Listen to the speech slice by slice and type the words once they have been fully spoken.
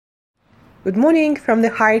Good morning from the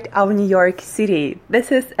heart of New York City.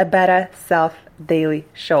 This is a Better Self Daily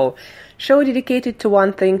Show dedicated to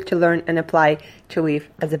one thing: to learn and apply to live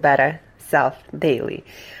as a better self daily.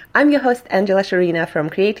 I'm your host, Angela Sharina from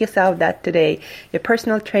CreateYourself.today, your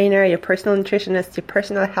personal trainer, your personal nutritionist, your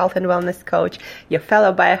personal health and wellness coach, your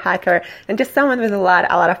fellow biohacker, and just someone with a lot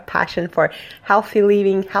of passion for healthy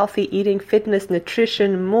living, healthy eating, fitness,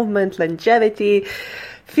 nutrition, movement, longevity,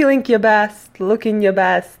 feeling your best, looking your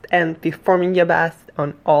best, and performing your best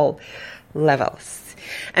on all levels.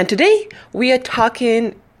 And today we are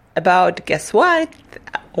talking about, guess what?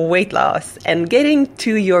 Weight loss and getting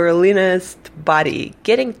to your leanest body,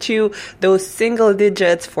 getting to those single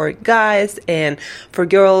digits for guys and for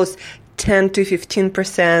girls, 10 to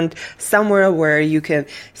 15%, somewhere where you can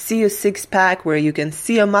see your six-pack, where you can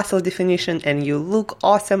see your muscle definition, and you look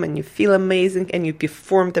awesome and you feel amazing and you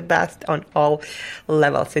perform the best on all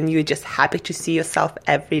levels, and you're just happy to see yourself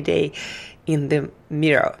every day in the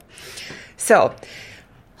mirror. So,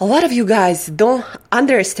 a lot of you guys don't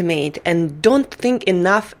underestimate and don't think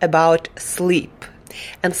enough about sleep.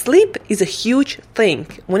 And sleep is a huge thing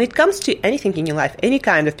when it comes to anything in your life, any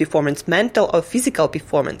kind of performance, mental or physical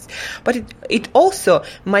performance. But it also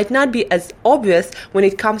might not be as obvious when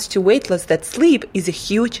it comes to weight loss that sleep is a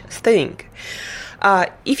huge thing.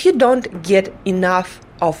 If you don't get enough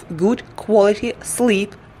of good quality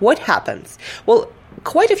sleep, what happens? Well,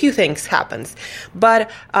 quite a few things happens, but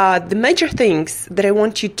the major things that I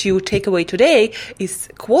want you to take away today is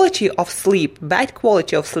quality of sleep. Bad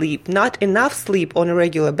quality of sleep, not enough sleep on a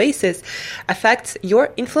regular basis, affects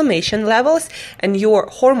your inflammation levels and your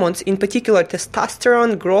hormones, in particular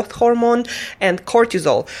testosterone, growth hormone, and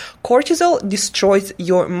cortisol. Cortisol destroys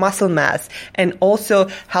your muscle mass and also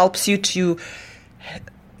helps you to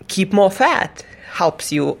keep more fat.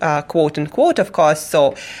 Helps you, quote unquote, of course.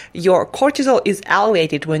 So your cortisol is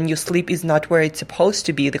elevated when your sleep is not where it's supposed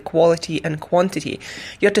to be, the quality and quantity.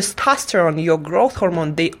 Your testosterone, your growth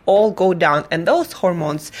hormone, they all go down, and those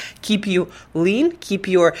hormones keep you lean, keep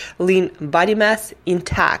your lean body mass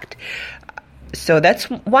intact. So that's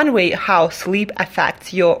one way how sleep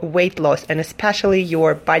affects your weight loss and especially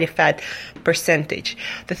your body fat percentage.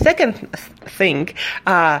 The second thing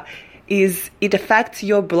is it affects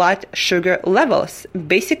your blood sugar levels,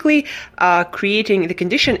 basically creating the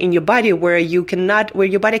condition in your body where your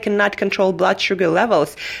body cannot control blood sugar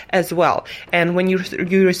levels as well. And when you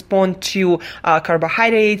respond to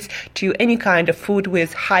carbohydrates, to any kind of food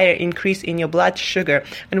with higher increase in your blood sugar,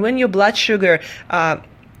 and when your blood sugar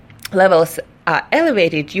levels are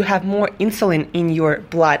elevated, you have more insulin in your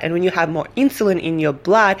blood. And when you have more insulin in your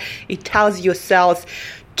blood, it tells your cells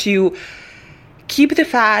to keep the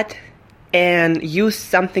fat and use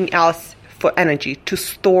something else for energy, to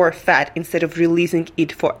store fat instead of releasing it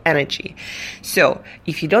for energy. So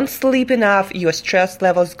if you don't sleep enough, your stress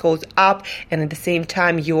levels goes up, and at the same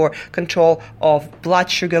time your control of blood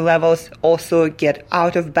sugar levels also get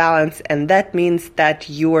out of balance, and that means that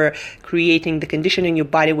you're creating the condition in your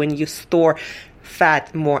body when you store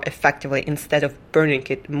fat more effectively instead of burning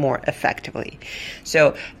it more effectively.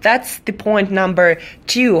 So that's the point number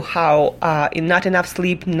 2, how not enough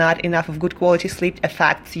sleep, not enough of good quality sleep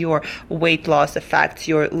affects your weight loss, affects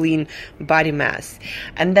your lean body mass.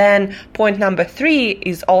 And then point number 3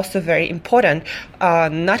 is also very important.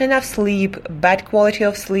 Not enough sleep, bad quality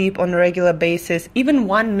of sleep on a regular basis, even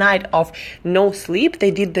one night of no sleep,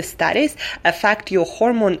 they did the studies, affect your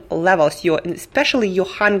hormone levels, especially your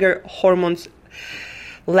hunger hormones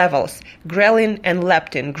levels, ghrelin and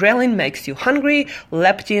leptin. Ghrelin makes you hungry,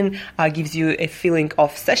 leptin gives you a feeling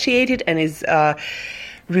of satiated and is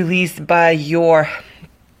released by your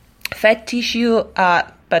fat tissue.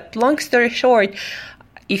 But long story short,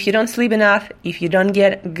 if you don't sleep enough, if you don't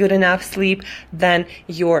get good enough sleep, then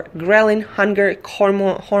your ghrelin, hunger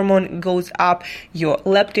hormone goes up, your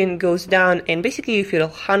leptin goes down, and basically you feel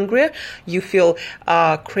hungrier, you feel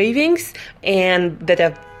cravings, and that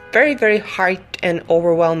are very, very hard and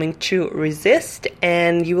overwhelming to resist,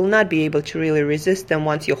 and you will not be able to really resist them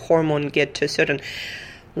once your hormone get to a certain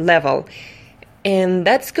level. And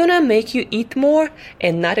that's gonna make you eat more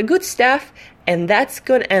and not a good stuff, and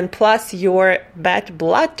plus your bad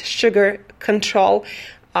blood sugar control,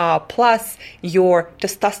 plus your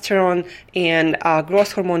testosterone and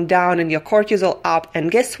growth hormone down and your cortisol up,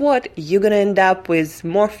 and guess what? You're gonna end up with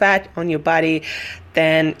more fat on your body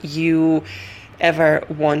than you ever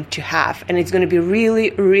want to have, and it's going to be really,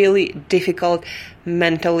 really difficult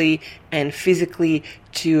mentally and physically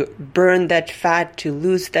to burn that fat, to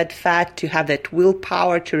lose that fat, to have that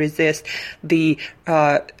willpower to resist the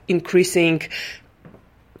increasing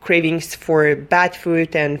cravings for bad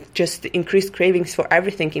food and just increased cravings for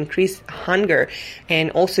everything, increased hunger,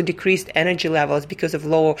 and also decreased energy levels because of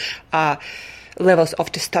low levels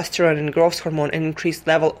of testosterone and growth hormone, and increased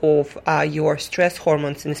level of your stress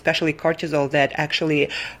hormones, and especially cortisol, that actually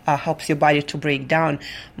helps your body to break down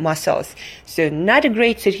muscles. So not a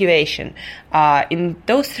great situation. In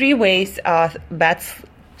those 3 ways, bad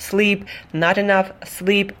sleep, not enough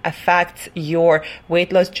sleep affects your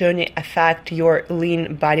weight loss journey, affect your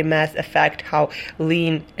lean body mass, affect how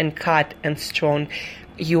lean and cut and strong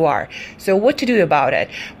you are. So what to do about it?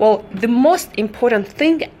 Well, the most important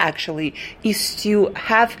thing actually is to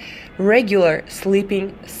have regular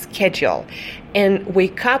sleeping schedule and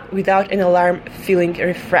wake up without an alarm feeling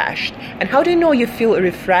refreshed. And how do you know you feel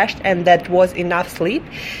refreshed and that was enough sleep?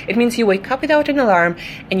 It means you wake up without an alarm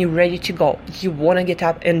and you're ready to go. You want to get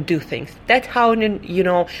up and do things. That's how you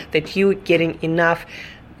know that you're getting enough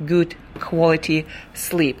good quality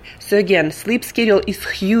sleep. So again, sleep schedule is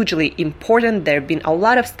hugely important. There have been a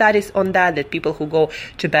lot of studies on that people who go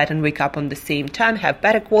to bed and wake up on the same time have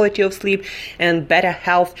better quality of sleep and better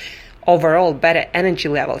health overall, better energy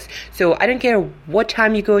levels. So I don't care what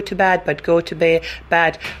time you go to bed, but go to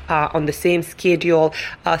bed on the same schedule.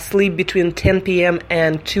 Sleep between 10 p.m.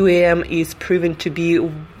 and 2 a.m. is proven to be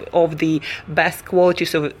of the best quality.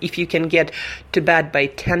 So if you can get to bed by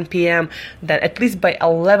 10 p.m., then at least by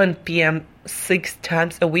 11 p.m. 6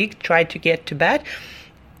 times a week, try to get to bed.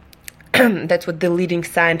 That's what the leading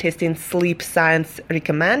scientists in sleep science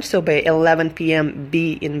recommend. So by 11 p.m.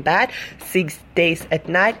 be in bed 6 days at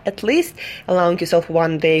night at least, allowing yourself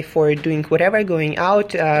 1 day for doing whatever, going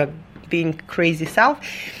out, being crazy self.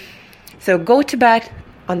 So go to bed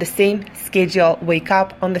on the same schedule, wake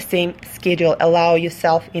up on the same schedule, allow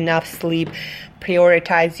yourself enough sleep,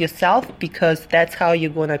 prioritize yourself, because that's how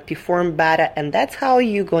you're gonna perform better and that's how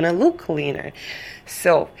you're gonna look leaner.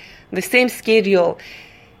 So the same schedule.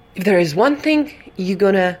 If there is one thing you're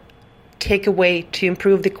gonna take away to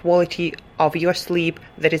improve the quality of your sleep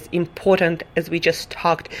that is important, as we just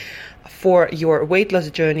talked, for your weight loss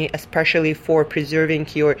journey, especially for preserving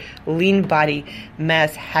your lean body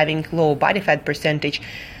mass, having low body fat percentage.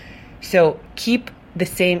 So keep the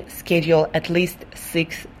same schedule at least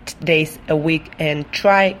 6 days a week and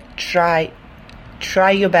try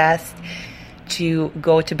your best to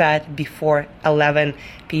go to bed before 11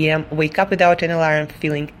 p.m. Wake up without an alarm,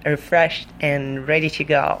 feeling refreshed and ready to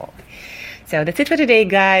go. So that's it for today,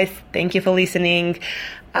 guys. Thank you for listening.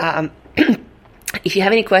 If you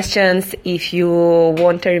have any questions, if you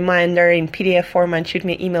want a reminder in PDF format, shoot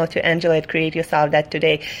me an email to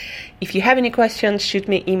Angela@createyourself.today. If you have any questions, shoot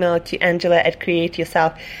me an email to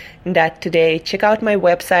Angela@createyourself.today. Check out my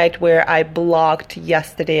website where I blogged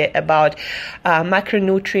yesterday about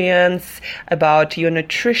macronutrients, about your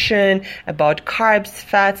nutrition, about carbs,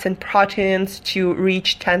 fats, and proteins to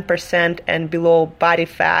reach 10% and below body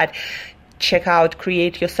fat. Check out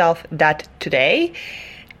createyourself.today.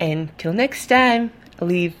 And till next time,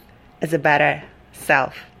 live as a better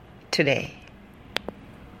self today.